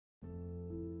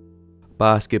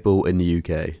Basketball in the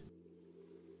UK.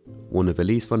 One of the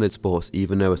least funded sports,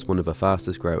 even though it's one of the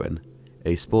fastest growing.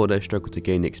 A sport that has struggled to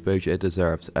gain the exposure it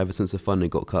deserves ever since the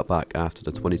funding got cut back after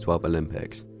the 2012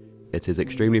 Olympics. It is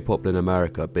extremely popular in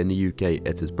America, but in the UK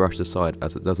it is brushed aside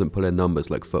as it doesn't pull in numbers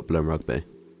like football and rugby.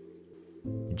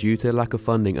 Due to a lack of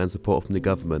funding and support from the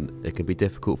government, it can be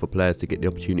difficult for players to get the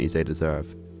opportunities they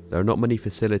deserve. There are not many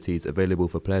facilities available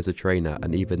for players to train at,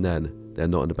 and even then, they're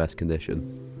not in the best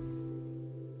condition.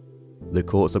 The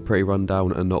courts are pretty run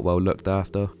down and not well looked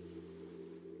after.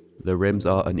 The rims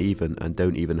are uneven and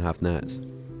don't even have nets.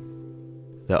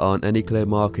 There aren't any clear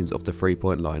markings off the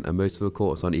 3-point line, and most of the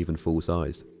courts aren't even full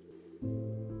size.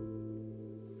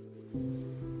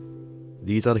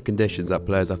 These are the conditions that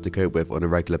players have to cope with on a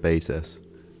regular basis.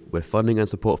 With funding and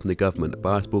support from the government,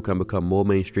 basketball can become more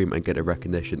mainstream and get the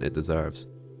recognition it deserves.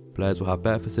 Players will have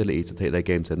better facilities to take their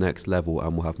game to the next level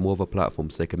and will have more of a platform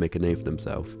so they can make a name for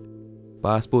themselves.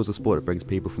 Basketball is a sport that brings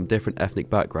people from different ethnic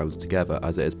backgrounds together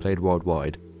as it is played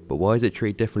worldwide, but why is it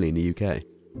treated differently in the UK?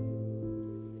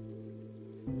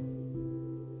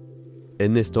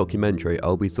 In this documentary,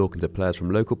 I'll be talking to players from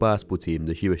local basketball team,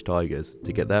 the Huish Tigers,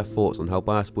 to get their thoughts on how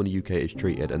basketball in the UK is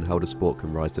treated and how the sport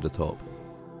can rise to the top.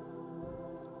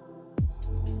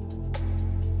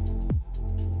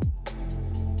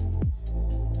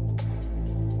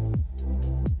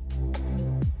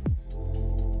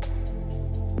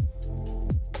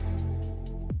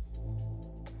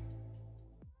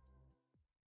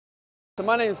 So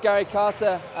my name is Gary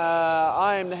Carter.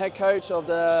 I am the head coach of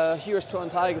the Huish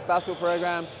Tigers basketball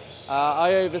program.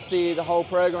 I oversee the whole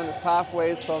program, its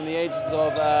pathways from the ages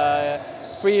of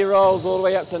 3-year-olds all the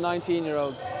way up to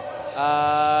 19-year-olds.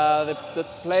 The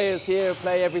players here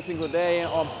play every single day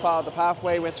on part of the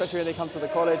pathway, especially when they come to the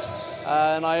college.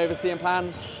 And I oversee and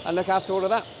plan and look after all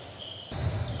of that.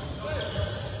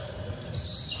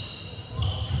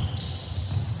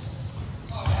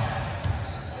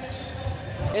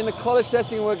 In the college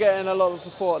setting, we're getting a lot of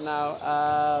support now.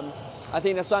 I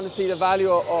think they're starting to see the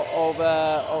value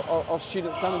of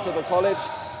students coming to the college.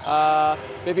 But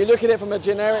if you look at it from a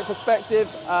generic perspective,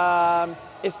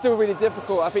 it's still really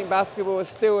difficult. I think basketball is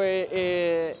still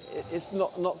it's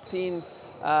not seen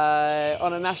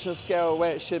on a national scale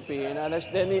where it should be. You know,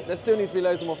 there still needs to be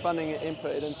loads more funding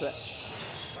inputted into it.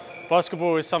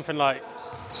 Basketball is something like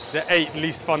the 8th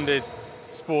least funded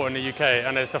sport in the UK,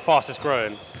 and it's the fastest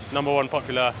growing. #1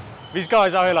 popular. These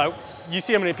guys out here, like, you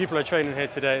see how many people are training here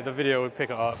today, the video would pick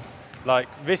it up. Like,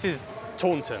 this is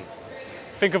Taunton.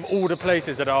 Think of all the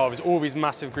places that are, there's all these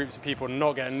massive groups of people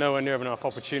not getting nowhere near enough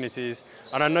opportunities.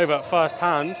 And I know that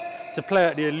firsthand, to play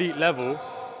at the elite level,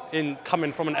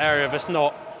 coming from an area that's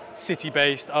not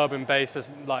city-based, urban-based, as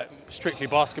like strictly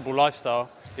basketball lifestyle,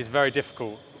 is very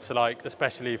difficult. So like,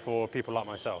 especially for people like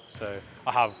myself. So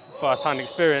I have first-hand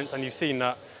experience, and you've seen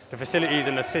that the facilities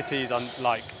in the cities are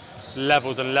like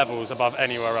levels and levels above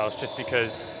anywhere else, just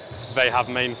because they have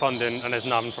main funding and there's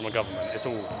none from a government. It's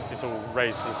all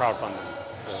raised from crowdfunding.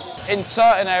 So. In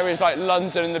certain areas like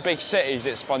London and the big cities,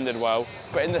 it's funded well,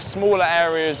 but in the smaller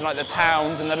areas like the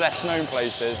towns and the less known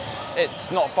places, it's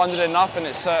not funded enough, and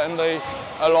it's certainly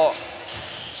a lot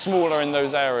smaller in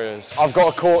those areas. I've got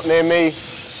a court near me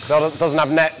that doesn't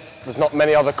have nets. There's not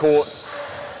many other courts.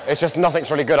 It's just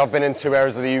nothing's really good. I've been in 2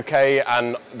 areas of the UK,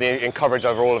 and the coverage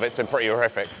over all of it's been pretty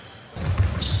horrific.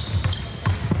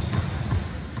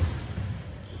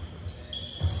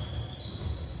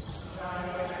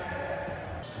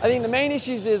 I think the main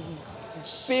issues is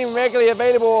being regularly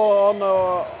available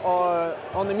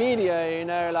on the media. You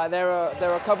know, like there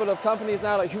are a couple of companies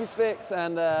now, like Huish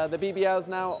and the BBL's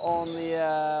now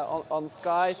on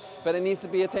Sky, but it needs to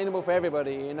be attainable for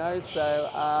everybody. You know,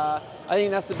 so I think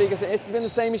that's the biggest. It's been the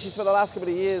same issues for the last couple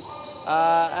of years,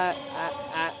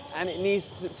 and it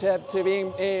needs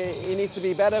to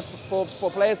be better for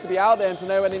players to be out there and to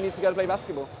know when they need to go to play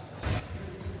basketball.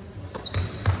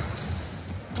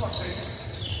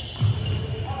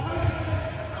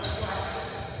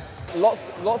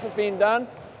 Lots has been done.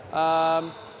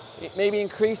 Maybe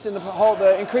increasing the whole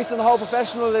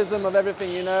professionalism of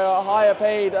everything. You know, higher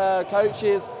paid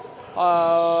coaches,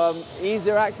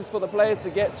 easier access for the players to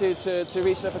get to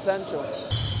reach their potential.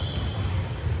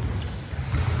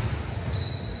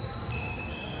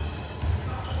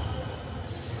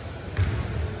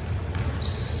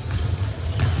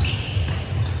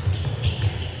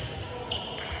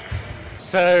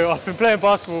 So I've been playing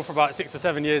basketball for about 6 or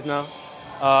 7 years now.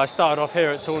 I started off here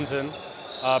at Taunton,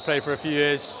 played for a few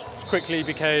years, quickly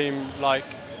became like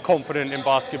confident in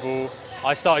basketball.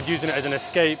 I started using it as an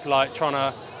escape, like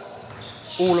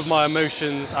all of my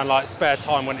emotions and like spare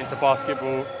time went into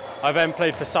basketball. I then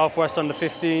played for Southwest under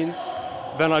 15s,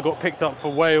 Then I got picked up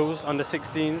for Wales under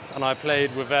 16s and I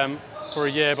played with them for a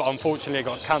year, but unfortunately it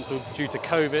got cancelled due to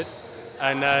COVID.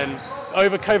 And then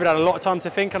over COVID I had a lot of time to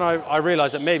think, and I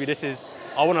realised that maybe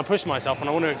I want to push myself and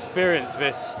I want to experience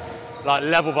this like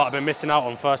level that I've been missing out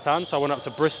on firsthand. So I went up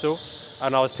to Bristol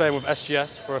and I was playing with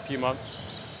SGS for a few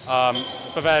months.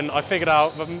 But then I figured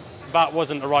out that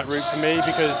wasn't the right route for me,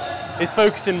 because it's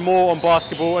focusing more on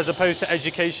basketball as opposed to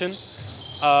education,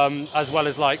 as well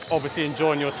as like obviously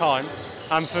enjoying your time.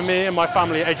 And for me and my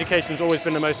family, education's always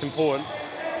been the most important.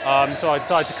 So I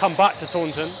decided to come back to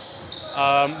Taunton,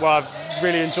 where I've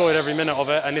really enjoyed every minute of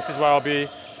it, and this is where I'll be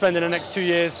spending the next 2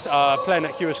 years playing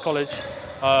at Huish College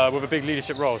with a big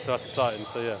leadership role, so that's exciting,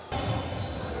 so yeah.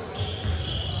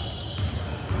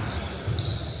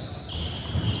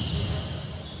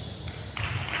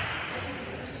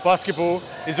 Basketball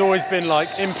has always been like,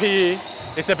 in PE,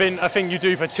 it's been a thing you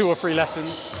do for 2 or 3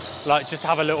 lessons, like just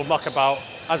have a little muck about,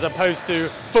 as opposed to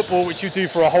football, which you do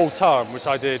for a whole term, which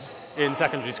I did in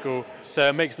secondary school. So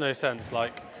it makes no sense.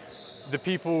 Like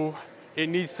it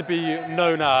needs to be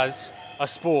known as a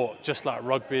sport, just like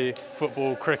rugby,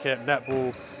 football, cricket,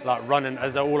 netball, like running,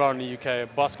 as they all are in the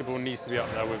UK. Basketball needs to be up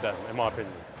there with them, in my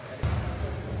opinion.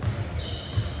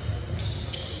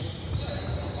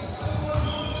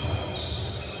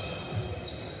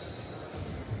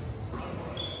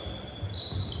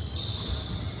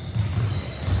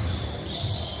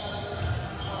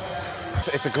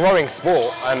 It's a growing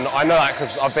sport, and I know that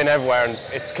because I've been everywhere, and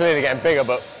it's clearly getting bigger,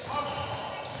 but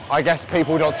I guess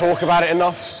people don't talk about it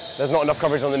enough. There's not enough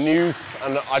coverage on the news,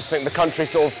 and I just think the country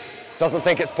sort of doesn't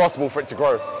think it's possible for it to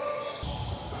grow.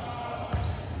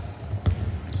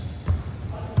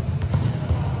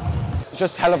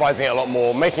 Just televising it a lot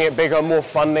more, making it bigger, more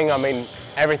funding. I mean,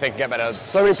 everything can get better.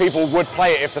 So many people would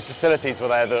play it if the facilities were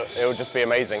there that it would just be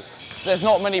amazing. There's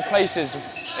not many places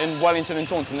in Wellington and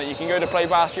Taunton that you can go to play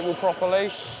basketball properly,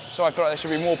 so I feel like there should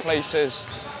be more places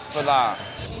for that.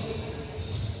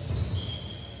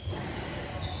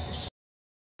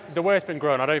 The way it's been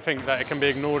grown, I don't think that it can be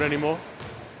ignored anymore.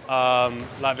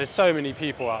 Like there's so many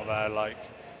people out there, like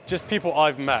just people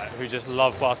I've met who just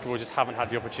love basketball, just haven't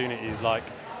had the opportunities. Like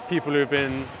people who've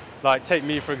been, like take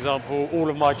me for example,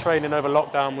 all of my training over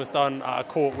lockdown was done at a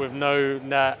court with no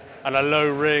net and a low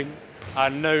ring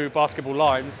and no basketball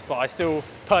lines, but I still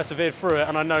persevered through it,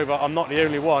 and I know that I'm not the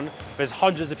only one. There's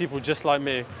hundreds of people just like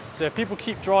me. So if people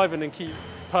keep driving and keep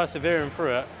persevering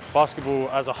through it, basketball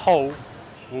as a whole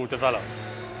will develop.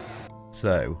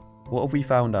 So, what have we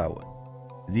found out?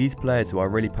 These players who are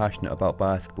really passionate about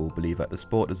basketball believe that the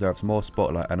sport deserves more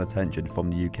spotlight and attention from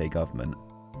the UK government.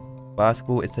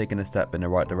 Basketball is taking a step in the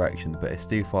right direction, but it's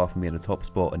still far from being a top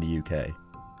sport in the UK.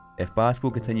 If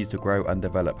basketball continues to grow and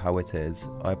develop how it is,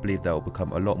 I believe that it will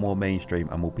become a lot more mainstream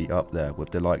and will be up there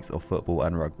with the likes of football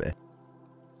and rugby.